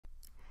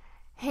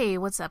Hey,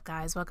 what's up,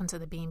 guys? Welcome to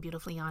the Being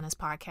Beautifully Honest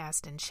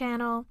podcast and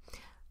channel.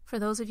 For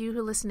those of you who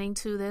are listening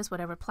to this,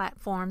 whatever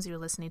platforms you're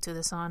listening to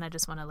this on, I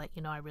just want to let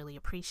you know I really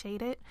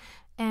appreciate it.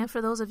 And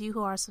for those of you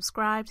who are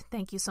subscribed,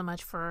 thank you so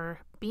much for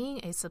being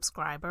a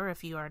subscriber.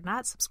 If you are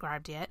not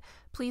subscribed yet,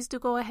 please do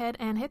go ahead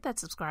and hit that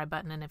subscribe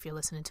button. And if you're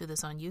listening to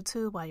this on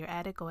YouTube, while you're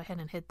at it, go ahead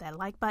and hit that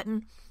like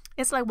button.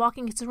 It's like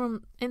walking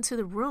into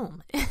the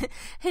room,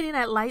 hitting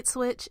that light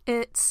switch.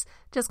 It's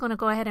just going to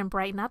go ahead and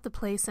brighten up the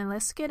place. And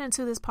let's get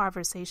into this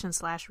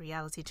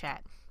conversation/reality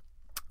chat.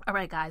 All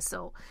right, guys.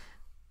 So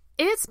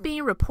it's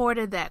being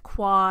reported that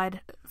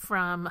Quad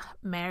from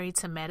Married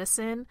to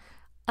Medicine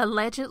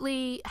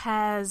allegedly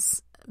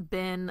has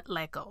been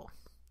let go.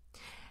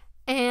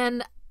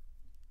 And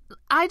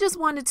I just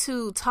wanted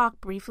to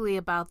talk briefly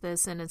about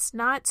this, and it's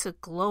not to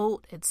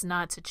gloat, it's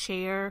not to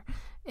cheer,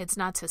 it's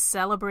not to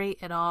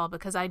celebrate at all,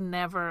 because I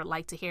never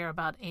like to hear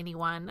about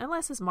anyone,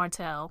 unless it's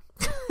Martell,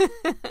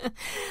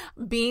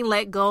 being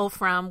let go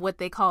from what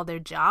they call their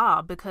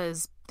job,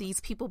 because these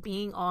people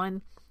being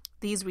on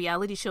these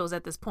reality shows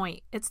at this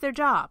point, it's their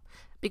job,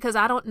 because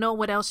I don't know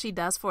what else she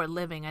does for a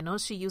living. I know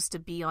she used to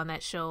be on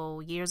that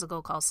show years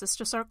ago called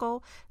Sister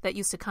Circle that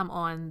used to come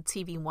on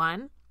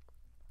TV1,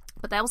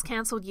 but that was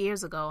canceled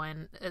years ago.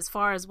 And as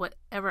far as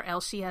whatever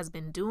else she has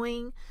been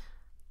doing,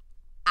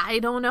 I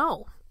don't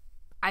know.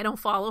 I don't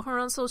follow her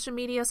on social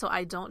media, so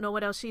I don't know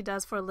what else she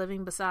does for a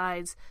living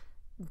besides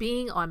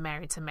being on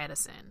Married to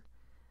Medicine.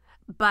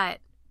 But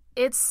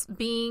it's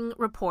being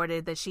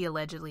reported that she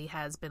allegedly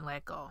has been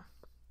let go.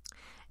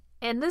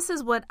 And this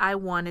is what I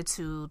wanted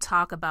to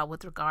talk about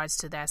with regards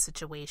to that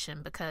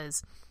situation,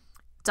 because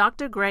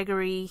Dr.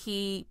 Gregory,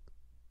 he's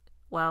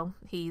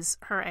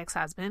her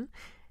ex-husband.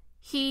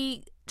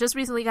 He just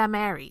recently got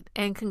married,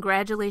 and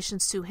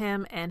congratulations to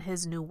him and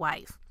his new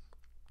wife.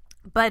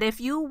 But if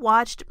you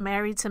watched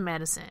Married to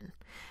Medicine,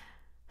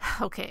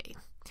 okay,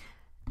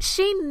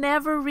 she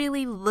never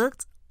really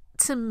looked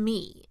to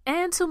me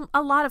and to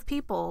a lot of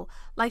people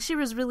like she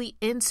was really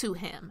into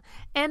him.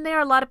 And there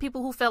are a lot of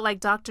people who felt like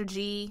Dr.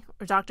 G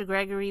or Dr.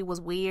 Gregory was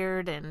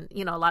weird, and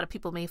a lot of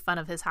people made fun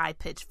of his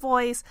high-pitched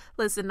voice.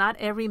 Listen, not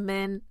every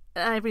man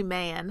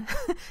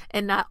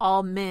and not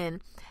all men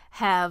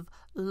have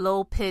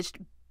low-pitched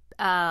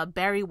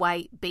Barry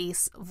White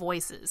bass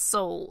voices.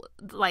 So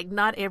like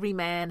not every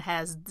man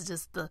has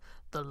just the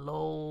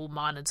low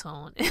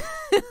monotone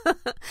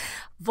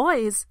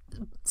voice.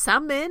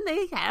 Some men,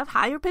 they have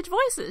higher pitched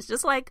voices,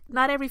 just like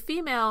not every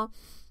female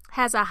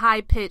has a high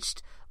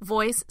pitched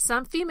voice.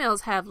 Some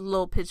females have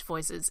low pitched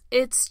voices.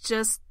 It's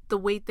just the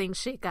way things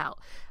shake out.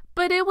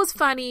 But it was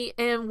funny,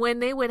 and when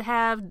they would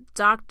have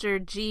Dr.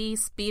 G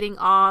speeding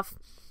off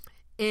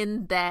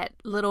in that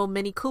little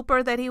Mini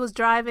Cooper that he was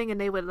driving, and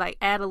they would like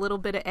add a little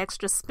bit of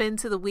extra spin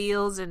to the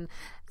wheels and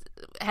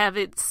have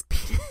it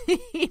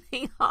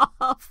speeding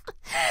off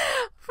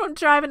from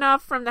driving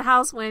off from the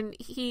house when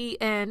he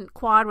and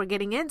Quad were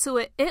getting into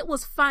it. It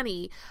was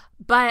funny,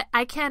 but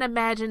I can't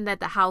imagine that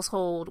the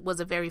household was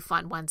a very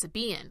fun one to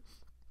be in.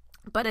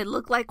 But it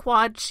looked like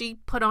Quad, she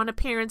put on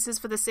appearances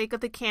for the sake of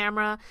the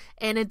camera,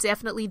 and it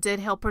definitely did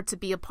help her to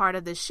be a part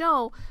of the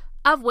show,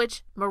 of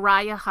which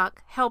Mariah Huq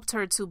helped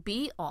her to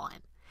be on.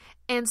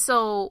 And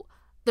so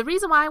the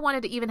reason why I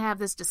wanted to even have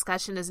this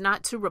discussion is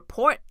not to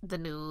report the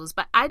news,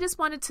 but I just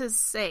wanted to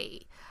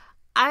say,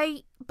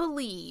 I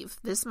believe,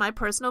 this is my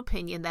personal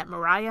opinion, that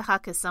Mariah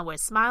Huq is somewhere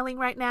smiling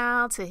right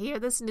now to hear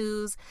this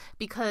news,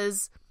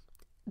 because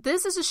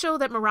this is a show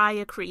that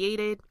Mariah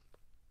created.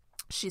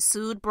 She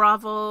sued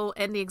Bravo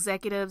and the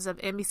executives of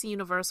NBC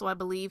Universal, I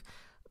believe,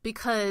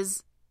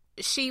 because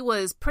she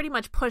was pretty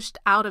much pushed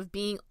out of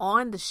being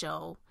on the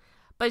show.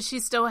 But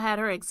she still had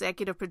her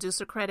executive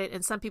producer credit.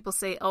 And some people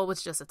say, oh,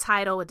 it's just a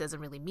title, it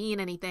doesn't really mean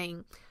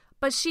anything.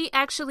 But she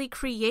actually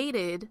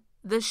created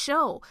the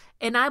show.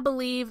 And I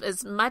believe,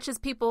 as much as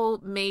people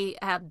may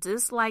have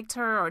disliked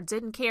her or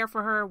didn't care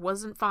for her,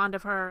 wasn't fond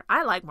of her,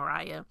 I like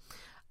Mariah,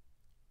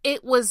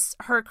 it was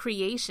her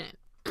creation.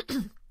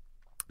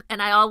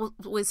 And I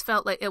always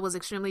felt like it was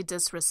extremely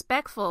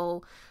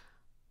disrespectful,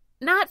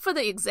 not for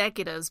the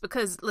executives,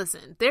 because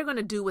listen, they're going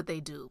to do what they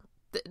do.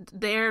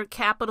 They're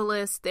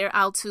capitalists. They're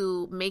out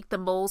to make the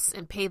most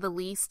and pay the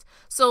least.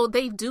 So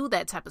they do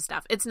that type of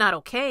stuff. It's not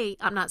okay.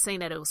 I'm not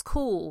saying that it was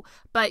cool,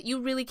 but you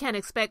really can't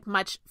expect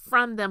much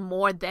from them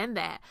more than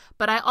that.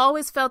 But I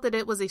always felt that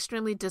it was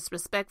extremely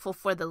disrespectful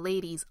for the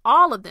ladies,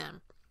 all of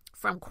them,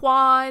 from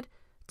Quad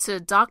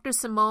to Dr.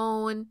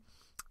 Simone,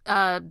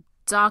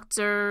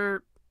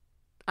 Dr.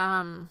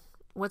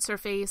 What's her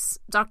face?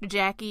 Dr.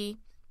 Jackie,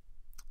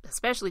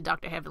 especially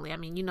Dr. Heavenly. I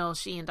mean,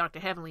 she and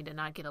Dr. Heavenly did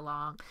not get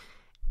along.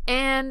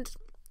 And,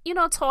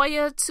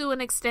 Toya, to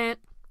an extent,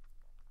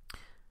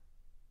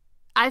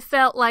 I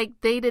felt like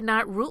they did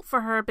not root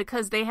for her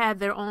because they had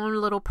their own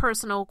little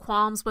personal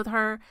qualms with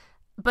her.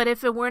 But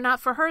if it were not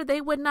for her, they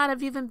would not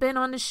have even been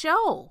on the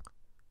show.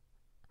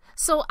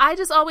 So I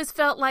just always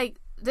felt like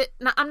that.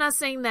 I'm not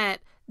saying that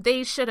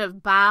they should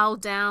have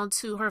bowed down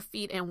to her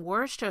feet and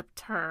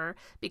worshipped her,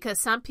 because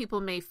some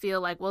people may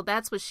feel like, well,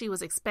 that's what she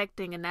was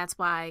expecting and that's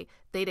why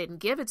they didn't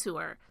give it to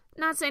her.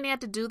 Not saying they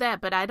had to do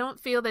that, but I don't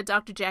feel that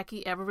Dr.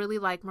 Jackie ever really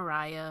liked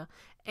Mariah.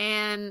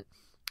 And,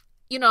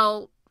 you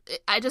know,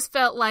 I just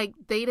felt like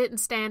they didn't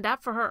stand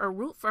up for her or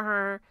root for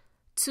her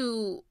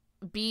to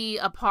be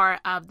a part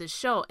of the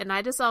show. And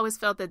I just always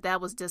felt that that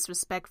was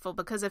disrespectful,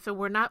 because if it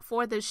were not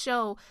for this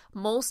show,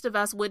 most of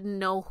us wouldn't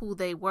know who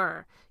they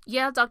were.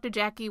 Yeah, Dr.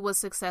 Jackie was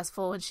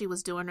successful and she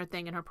was doing her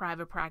thing in her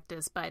private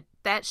practice, but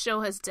that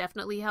show has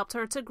definitely helped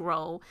her to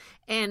grow.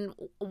 And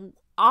in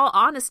all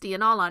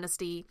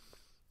honesty,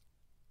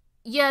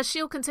 yeah,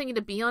 she'll continue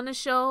to be on the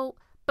show.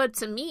 But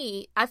to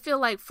me, I feel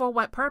like, for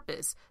what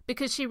purpose?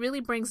 Because she really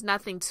brings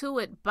nothing to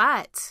it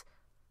but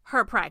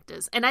her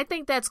practice. And I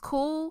think that's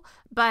cool,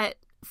 but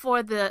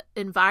for the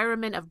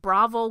environment of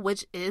Bravo,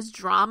 which is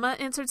drama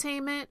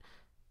entertainment,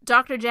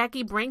 Dr.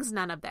 Jackie brings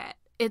none of that.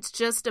 It's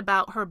just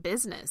about her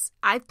business.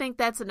 I think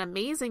that's an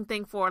amazing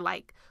thing for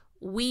like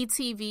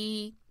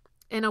WeTV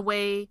in a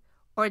way,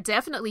 or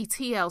definitely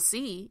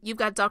TLC. You've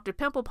got Dr.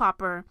 Pimple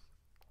Popper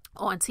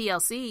on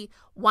TLC.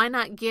 Why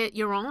not get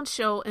your own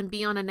show and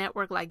be on a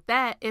network like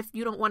that if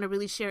you don't want to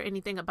really share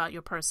anything about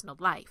your personal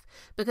life?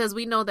 Because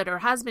we know that her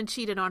husband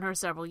cheated on her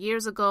several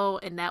years ago,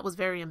 and that was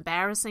very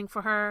embarrassing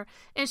for her.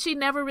 And she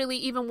never really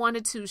even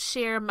wanted to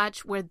share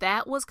much where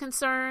that was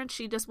concerned.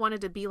 She just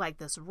wanted to be like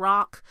this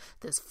rock,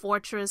 this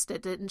fortress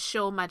that didn't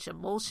show much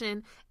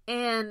emotion.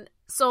 And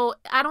so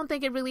I don't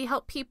think it really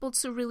helped people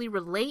to really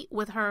relate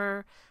with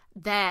her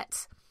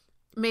that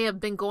may have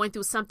been going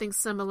through something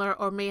similar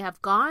or may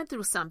have gone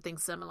through something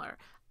similar.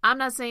 I'm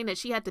not saying that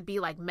she had to be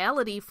like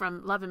Melody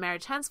from Love and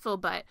Marriage Huntsville,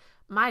 but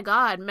my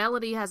God,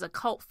 Melody has a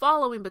cult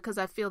following because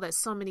I feel that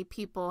so many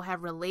people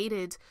have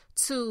related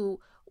to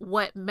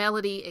what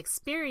Melody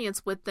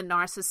experienced with the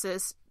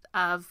narcissist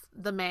of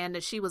the man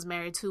that she was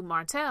married to,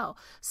 Martell.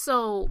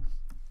 So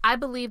I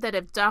believe that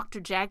if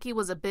Dr. Jackie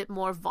was a bit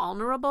more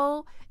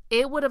vulnerable,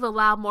 it would have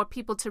allowed more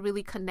people to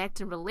really connect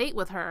and relate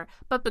with her.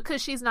 But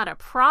because she's not a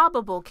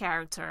probable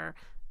character,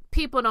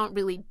 people don't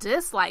really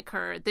dislike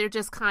her. They're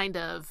just kind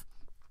of,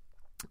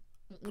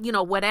 you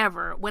know,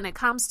 whatever when it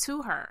comes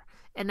to her.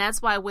 And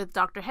that's why with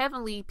Dr.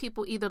 Heavenly,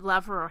 people either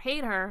love her or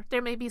hate her.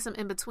 There may be some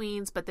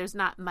in-betweens, but there's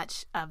not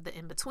much of the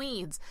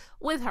in-betweens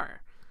with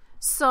her.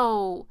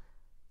 So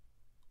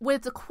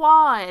with the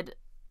Quad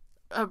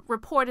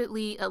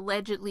reportedly,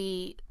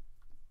 allegedly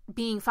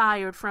being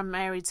fired from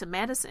Married to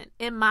Medicine,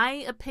 in my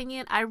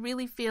opinion, I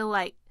really feel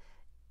like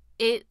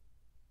it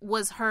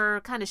was her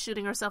kind of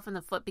shooting herself in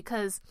the foot,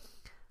 because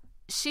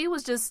she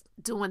was just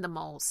doing the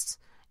most.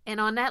 And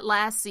on that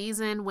last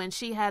season, when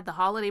she had the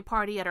holiday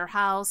party at her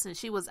house and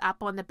she was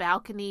up on the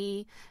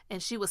balcony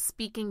and she was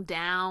speaking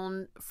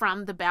down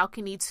from the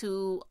balcony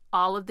to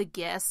all of the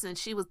guests, and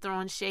she was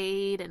throwing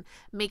shade and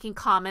making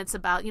comments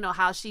about, you know,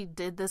 how she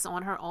did this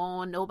on her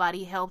own.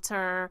 Nobody helped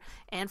her.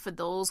 And for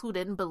those who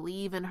didn't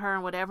believe in her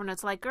and whatever. And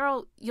it's like,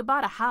 girl, you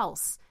bought a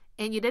house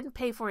and you didn't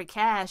pay for it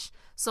cash.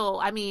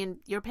 So, I mean,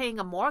 you're paying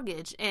a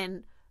mortgage,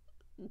 and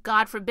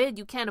God forbid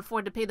you can't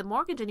afford to pay the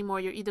mortgage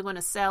anymore. You're either going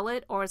to sell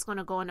it or it's going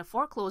to go into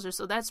foreclosure.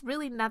 So that's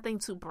really nothing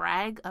to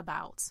brag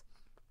about.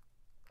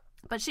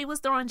 But she was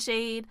throwing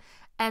shade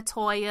at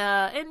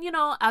Toya and, you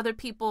know, other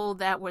people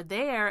that were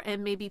there,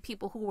 and maybe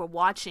people who were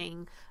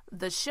watching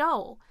the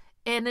show.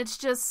 And it's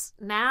just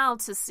now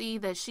to see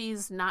that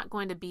she's not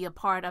going to be a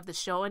part of the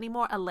show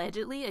anymore.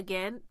 Allegedly,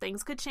 again,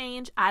 things could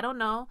change. I don't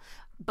know.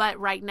 But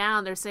right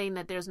now they're saying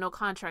that there's no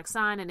contract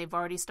signed and they've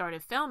already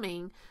started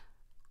filming.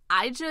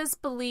 I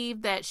just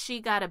believe that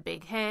she got a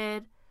big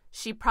head.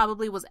 She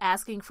probably was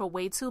asking for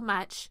way too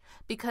much,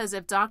 because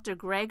if Dr.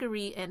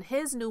 Gregory and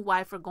his new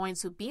wife are going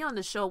to be on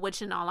the show,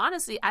 which in all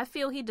honesty, I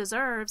feel he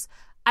deserves,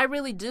 I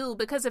really do,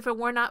 because if it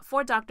were not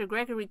for Dr.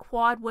 Gregory,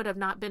 Quad would have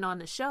not been on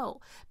the show.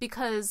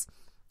 Because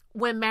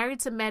when Married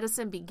to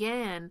Medicine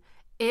began,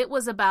 it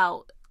was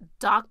about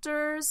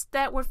doctors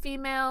that were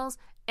females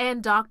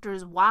and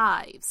doctors'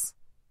 wives.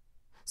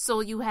 So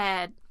you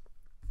had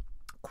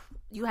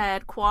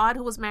Quad,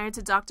 who was married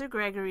to Dr.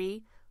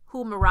 Gregory,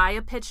 who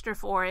Mariah pitched her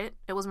for it.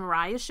 It was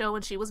Mariah's show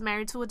and she was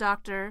married to a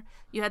doctor.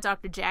 You had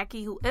Dr.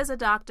 Jackie, who is a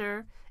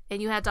doctor,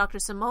 and you had Dr.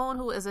 Simone,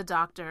 who is a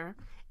doctor.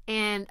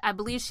 And I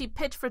believe she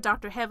pitched for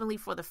Dr. Heavenly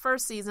for the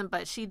first season,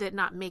 but she did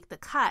not make the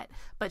cut.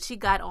 But she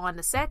got on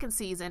the second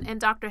season.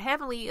 And Dr.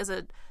 Heavenly is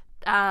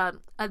a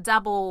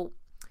double,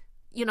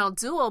 you know,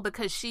 duo,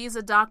 because she's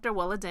a doctor,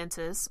 well, a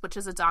dentist, which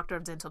is a doctor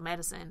of dental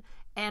medicine.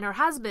 And her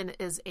husband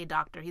is a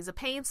doctor. He's a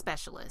pain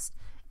specialist.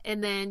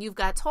 And then you've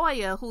got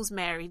Toya, who's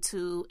married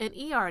to an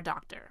ER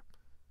doctor.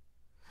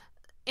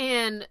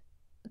 And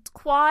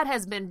Quad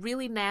has been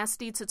really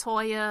nasty to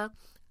Toya.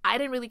 I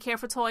didn't really care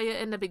for Toya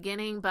in the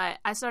beginning, but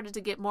I started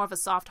to get more of a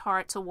soft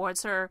heart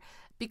towards her,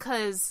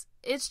 because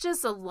it's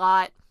just a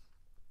lot,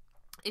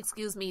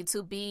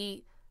 to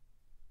be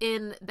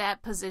in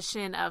that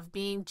position of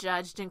being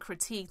judged and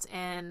critiqued.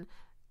 And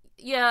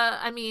yeah,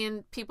 I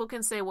mean, people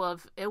can say, well,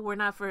 if it were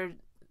not for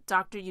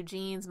Dr.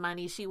 Eugene's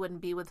money, she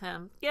wouldn't be with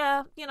him.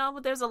 Yeah,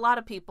 but there's a lot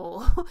of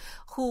people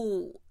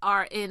who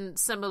are in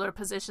similar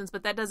positions,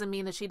 but that doesn't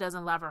mean that she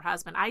doesn't love her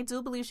husband. I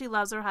do believe she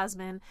loves her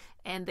husband,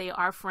 and they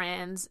are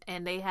friends,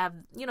 and they have,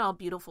 a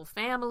beautiful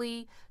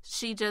family.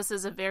 She just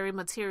is a very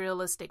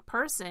materialistic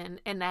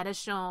person, and that is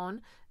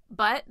shown,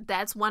 but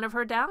that's one of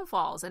her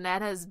downfalls, and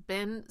that has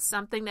been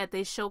something that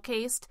they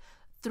showcased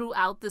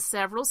throughout the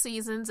several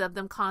seasons of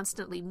them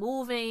constantly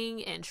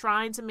moving and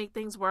trying to make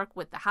things work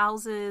with the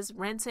houses,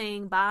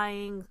 renting,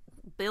 buying,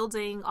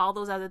 building, all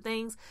those other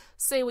things.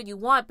 Say what you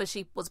want, but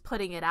she was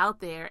putting it out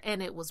there,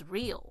 and it was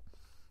real.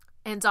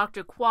 And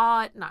Dr.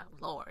 Quad, not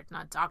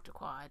Dr.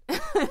 Quad,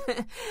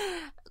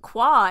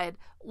 Quad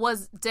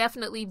was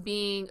definitely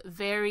being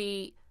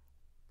very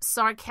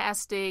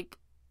sarcastic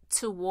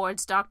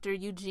towards Dr.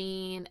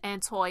 Eugene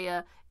and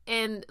Toya,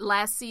 in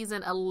last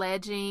season,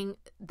 alleging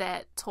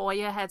that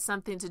Toya had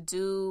something to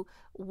do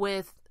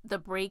with the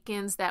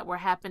break-ins that were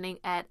happening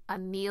at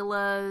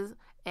Anila's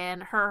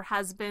and her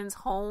husband's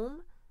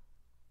home.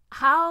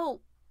 How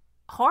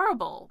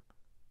horrible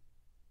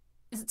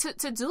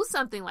to do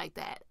something like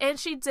that. And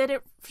she did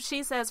it,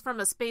 she says, from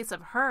a space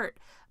of hurt,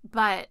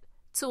 but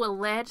to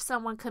allege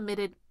someone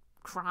committed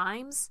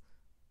crimes?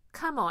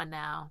 Come on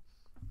now.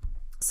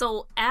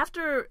 So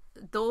after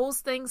those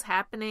things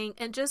happening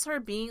and just her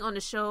being on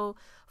the show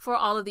for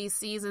all of these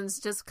seasons,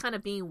 just kind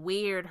of being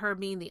weird, her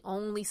being the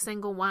only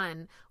single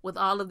one with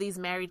all of these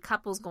married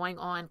couples going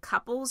on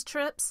couples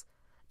trips,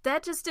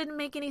 that just didn't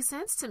make any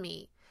sense to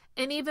me.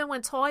 And even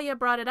when Toya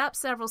brought it up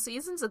several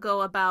seasons ago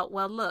about,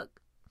 well,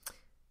 look,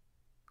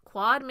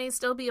 Quad may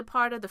still be a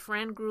part of the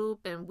friend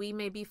group and we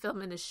may be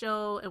filming the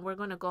show and we're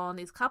going to go on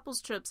these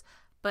couples trips,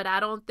 but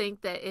I don't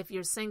think that if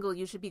you're single,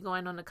 you should be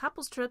going on the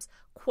couples trips.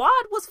 Quad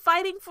was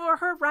fighting for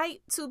her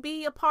right to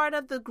be a part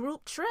of the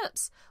group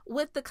trips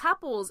with the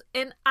couples.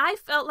 And I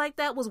felt like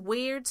that was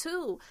weird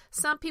too.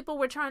 Some people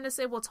were trying to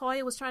say, well,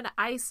 Toya was trying to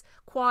ice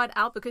Quad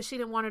out because she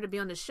didn't want her to be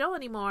on the show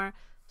anymore.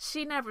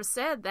 She never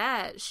said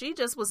that. She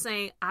just was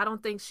saying, I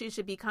don't think she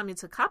should be coming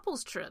to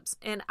couples trips.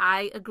 And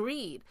I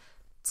agreed.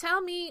 Tell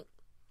me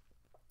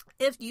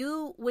if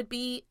you would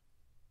be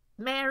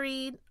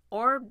married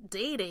or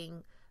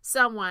dating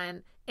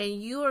someone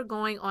and you are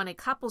going on a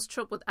couples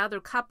trip with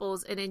other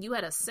couples, and then you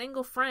had a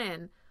single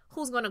friend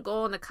who's going to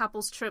go on the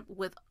couples trip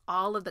with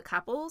all of the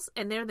couples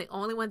and they're the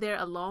only one there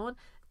alone,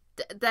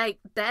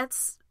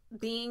 that's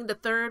being the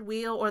third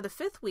wheel or the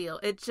fifth wheel.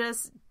 It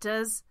just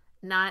does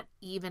not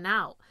even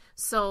out.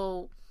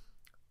 So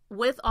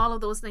with all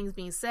of those things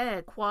being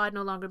said, Quad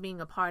no longer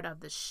being a part of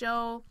the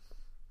show,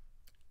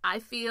 I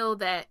feel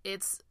that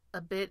it's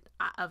a bit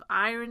of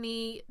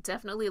irony,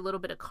 definitely a little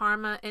bit of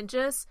karma, and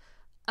just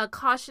a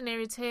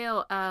cautionary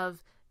tale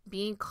of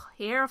being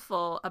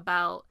careful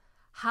about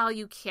how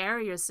you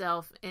carry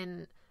yourself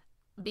and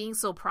being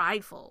so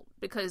prideful.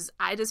 Because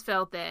I just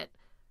felt that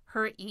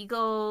her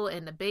ego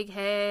and the big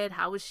head,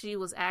 how she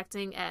was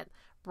acting at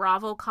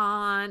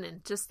BravoCon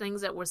and just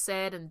things that were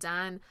said and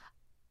done,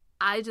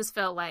 I just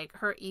felt like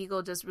her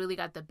ego just really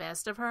got the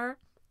best of her.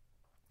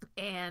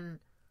 And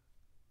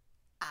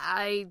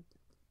I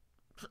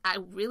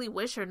really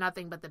wish her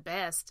nothing but the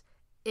best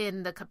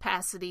in the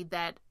capacity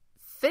that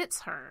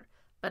fits her.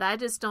 But I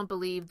just don't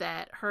believe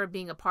that her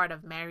being a part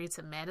of Married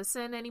to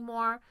Medicine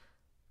anymore,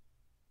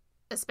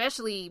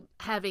 especially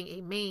having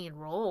a main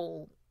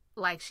role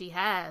like she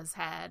has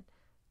had,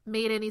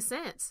 made any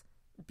sense.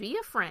 Be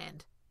a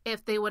friend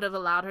if they would have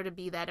allowed her to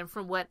be that. And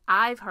from what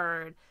I've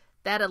heard,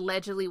 that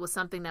allegedly was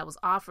something that was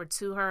offered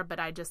to her, but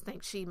I just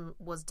think she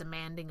was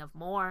demanding of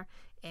more.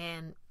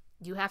 And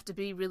you have to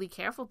be really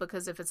careful,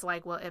 because if it's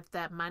like, well, if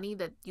that money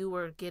that you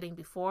were getting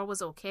before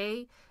was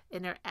okay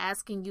and they're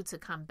asking you to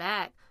come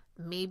back,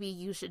 maybe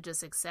you should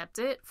just accept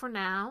it for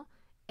now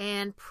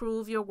and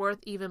prove your worth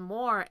even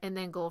more and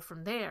then go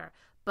from there.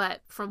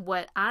 But from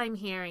what I'm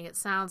hearing, it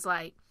sounds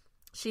like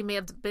she may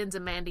have been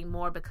demanding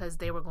more because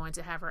they were going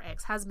to have her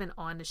ex-husband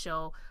on the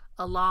show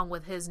along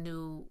with his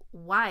new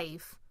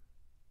wife,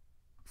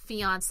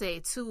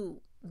 fiance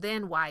to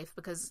then wife,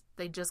 because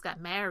they just got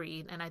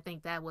married, and I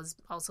think that was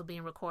also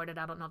being recorded.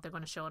 I don't know if they're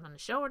going to show it on the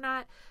show or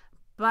not,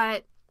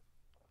 but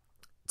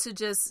to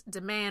just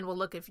demand, well,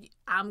 look, if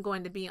I'm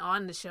going to be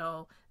on the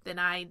show, then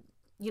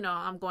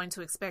I'm going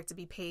to expect to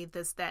be paid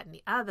this, that, and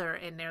the other.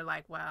 And they're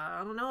like, well,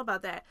 I don't know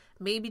about that.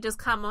 Maybe just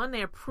come on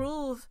there,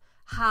 prove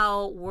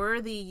how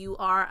worthy you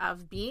are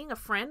of being a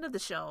friend of the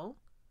show,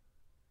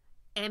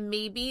 and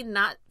maybe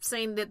not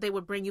saying that they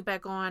would bring you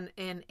back on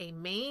in a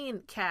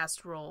main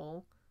cast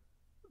role,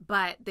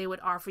 but they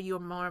would offer you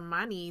more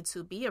money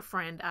to be a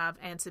friend of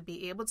and to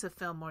be able to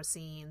film more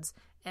scenes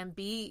and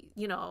be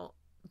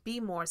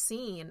more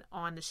seen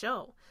on the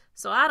show.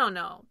 So I don't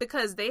know,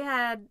 because they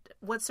had,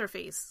 what's her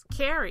face?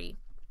 Carrie,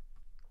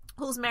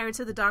 who's married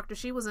to the doctor.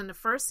 She was in the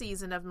first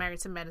season of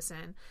Married to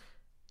Medicine,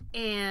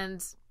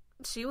 and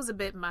she was a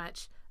bit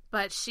much,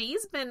 but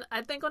she's been,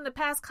 I think on the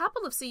past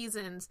couple of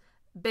seasons,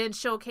 been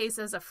showcased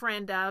as a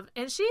friend of,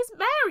 and she's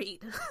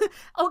married.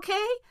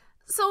 Okay?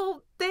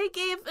 So they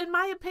gave, in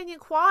my opinion,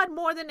 Quad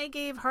more than they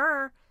gave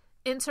her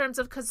in terms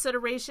of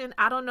consideration.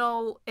 I don't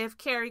know if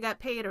Carrie got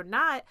paid or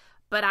not,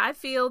 but I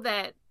feel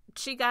that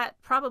she got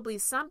probably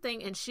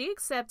something and she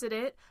accepted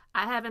it.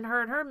 I haven't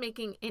heard her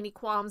making any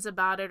qualms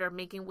about it or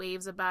making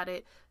waves about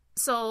it.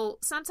 So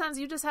sometimes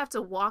you just have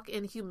to walk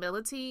in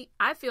humility.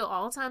 I feel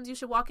all times you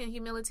should walk in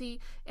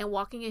humility, and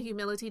walking in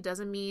humility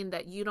doesn't mean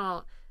that you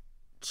don't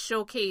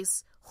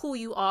showcase who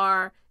you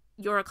are,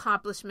 your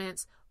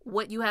accomplishments,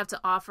 what you have to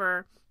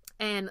offer,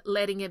 and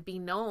letting it be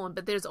known.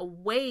 But there's a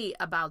way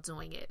about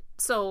doing it.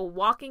 So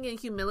walking in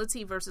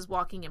humility versus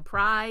walking in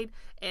pride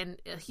and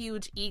a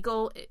huge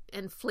ego,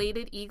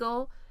 inflated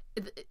ego,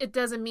 it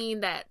doesn't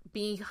mean that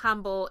being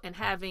humble and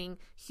having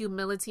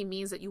humility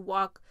means that you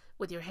walk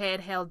with your head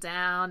held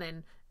down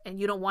and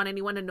you don't want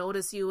anyone to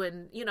notice you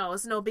and, you know,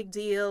 it's no big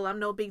deal, I'm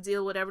no big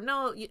deal, whatever.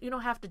 No, you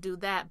don't have to do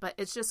that, but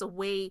it's just a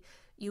way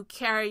you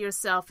carry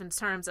yourself in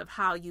terms of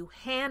how you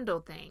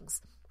handle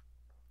things.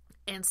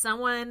 And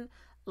someone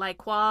like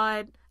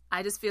Quad,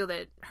 I just feel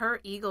that her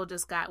ego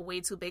just got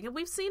way too big, and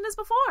we've seen this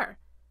before.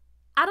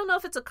 I don't know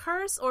if it's a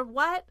curse or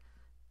what,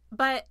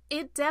 but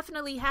it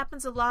definitely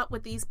happens a lot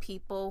with these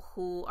people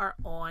who are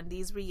on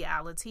these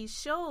reality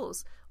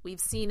shows. We've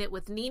seen it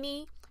with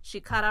Nene. She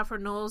cut off her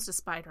nose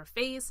despite her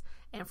face.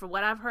 And from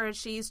what I've heard,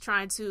 she's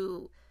trying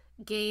to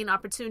gain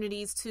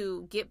opportunities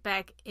to get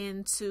back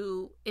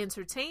into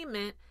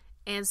entertainment.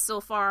 And so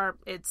far,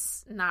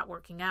 it's not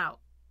working out.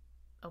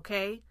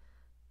 Okay?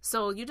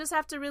 So you just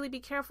have to really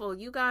be careful.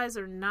 You guys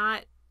are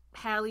not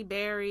Halle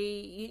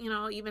Berry. You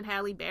know, even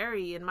Halle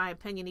Berry, in my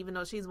opinion, even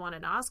though she's won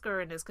an Oscar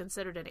and is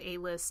considered an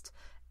A-list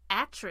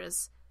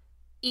actress,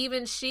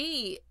 even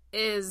she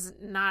is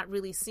not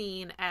really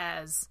seen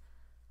as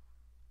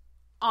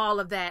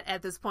all of that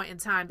at this point in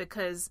time,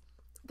 because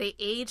they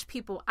age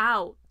people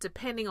out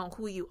depending on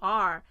who you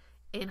are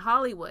in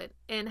Hollywood.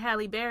 And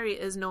Halle Berry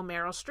is no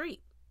Meryl Streep.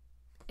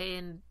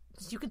 And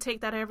you can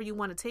take that however you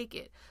want to take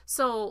it.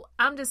 So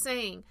I'm just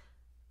saying,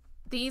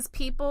 these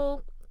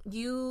people,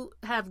 you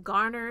have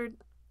garnered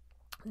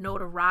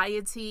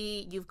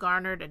notoriety, you've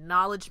garnered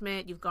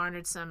acknowledgement, you've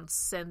garnered some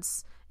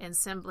sense and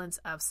semblance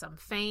of some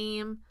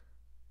fame.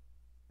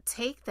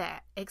 Take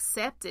that,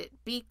 accept it,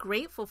 be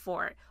grateful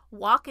for it,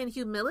 walk in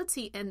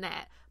humility in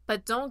that,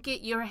 but don't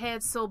get your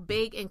head so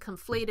big and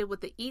conflated with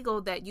the ego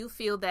that you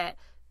feel that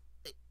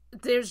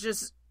there's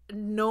just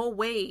no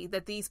way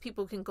that these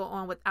people can go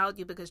on without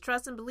you. Because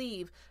trust and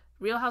believe,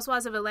 Real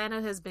Housewives of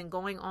Atlanta has been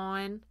going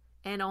on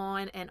and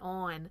on and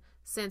on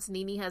since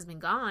Nene has been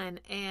gone.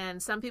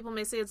 And some people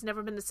may say it's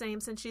never been the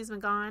same since she's been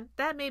gone.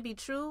 That may be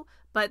true,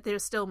 but they're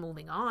still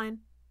moving on.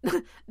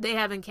 They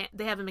haven't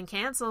been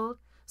canceled.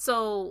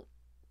 So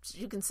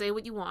you can say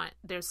what you want.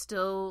 They're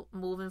still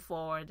moving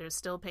forward. They're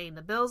still paying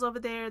the bills over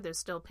there. They're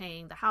still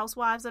paying the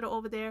housewives that are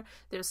over there.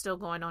 They're still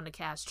going on the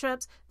cash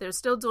trips. They're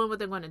still doing what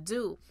they're going to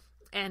do.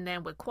 And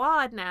then with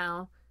Quad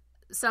now,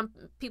 some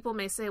people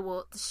may say,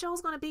 well, the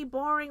show's going to be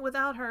boring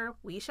without her.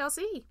 We shall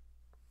see.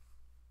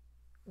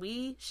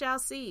 We shall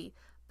see.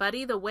 But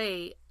either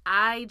way,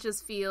 I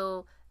just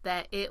feel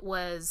that it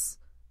was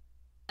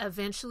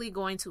eventually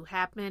going to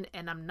happen,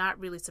 and I'm not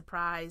really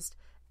surprised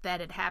that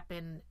it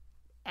happened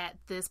at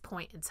this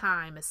point in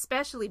time,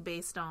 especially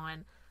based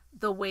on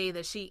the way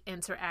that she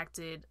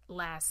interacted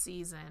last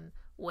season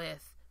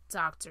with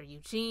Dr.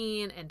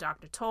 Eugene and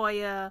Dr.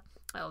 Toya.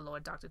 Oh,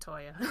 Lord, Dr.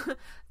 Toya.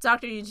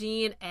 Dr.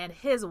 Eugene and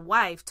his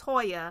wife,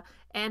 Toya,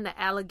 and the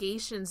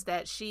allegations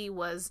that she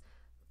was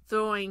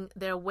throwing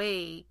their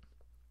way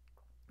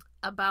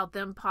about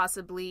them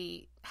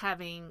possibly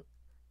having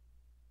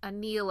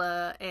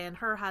Anila and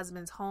her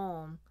husband's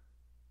home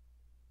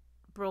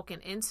broken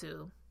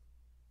into.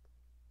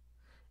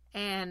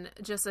 And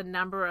just a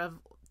number of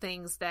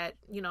things that,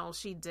 you know,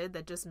 she did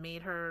that just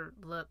made her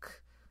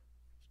look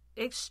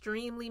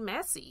extremely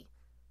messy.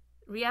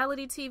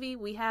 Reality TV,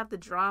 we have the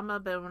drama,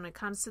 but when it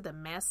comes to the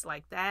mess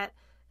like that,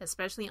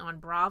 especially on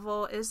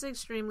Bravo, it's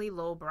extremely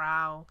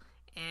lowbrow,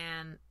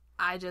 and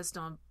I just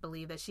don't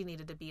believe that she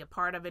needed to be a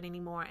part of it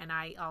anymore. And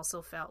I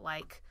also felt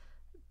like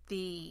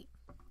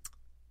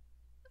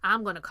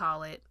I'm going to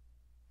call it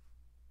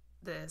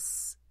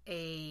this,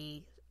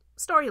 a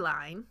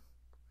storyline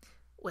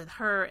with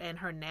her and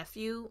her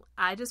nephew.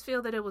 I just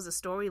feel that it was a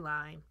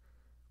storyline.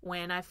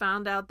 When I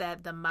found out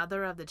that the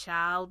mother of the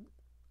child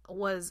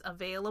was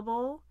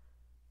available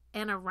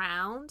and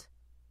around,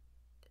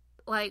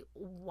 like,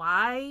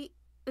 why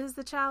is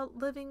the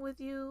child living with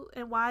you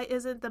and why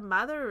isn't the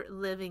mother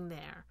living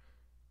there?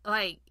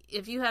 Like,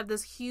 if you have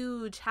this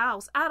huge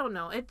house, I don't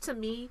know. To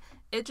me,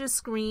 it just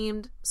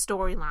screamed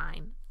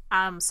storyline.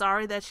 I'm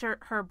sorry that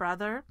her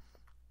brother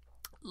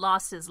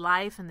lost his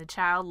life and the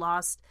child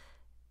lost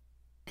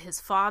his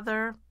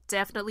father.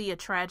 Definitely a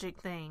tragic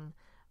thing,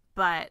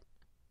 but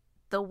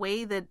the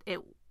way that it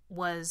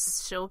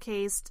was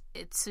showcased,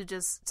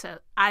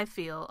 I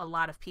feel a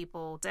lot of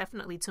people,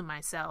 definitely to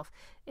myself,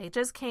 it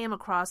just came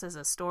across as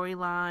a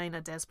storyline, a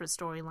desperate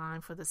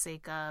storyline for the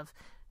sake of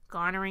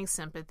garnering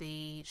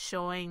sympathy,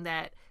 showing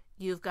that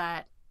you've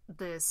got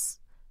this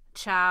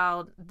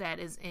child that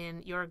is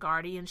in your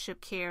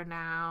guardianship care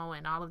now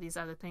and all of these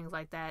other things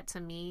like that. To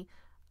me,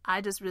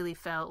 I just really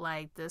felt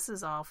like this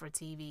is all for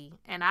TV.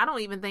 And I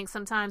don't even think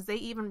sometimes they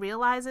even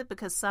realize it,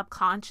 because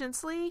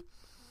subconsciously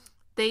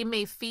they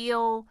may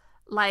feel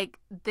like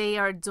they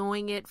are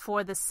doing it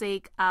for the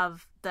sake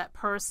of that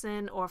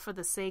person or for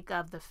the sake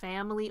of the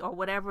family or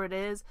whatever it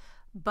is.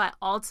 But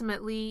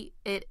ultimately,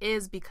 it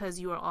is because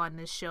you are on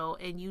this show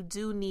and you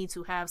do need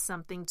to have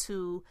something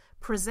to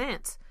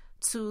present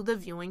to the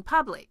viewing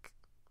public,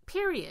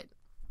 period.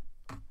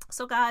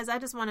 So guys, I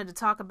just wanted to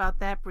talk about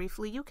that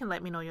briefly. You can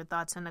let me know your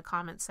thoughts in the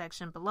comment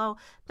section below.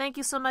 Thank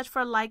you so much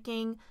for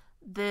liking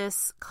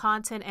this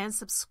content and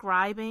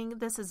subscribing.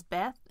 This is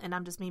Beth, and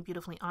I'm just being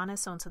beautifully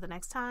honest. So until the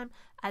next time,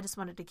 I just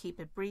wanted to keep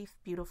it brief,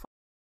 beautiful.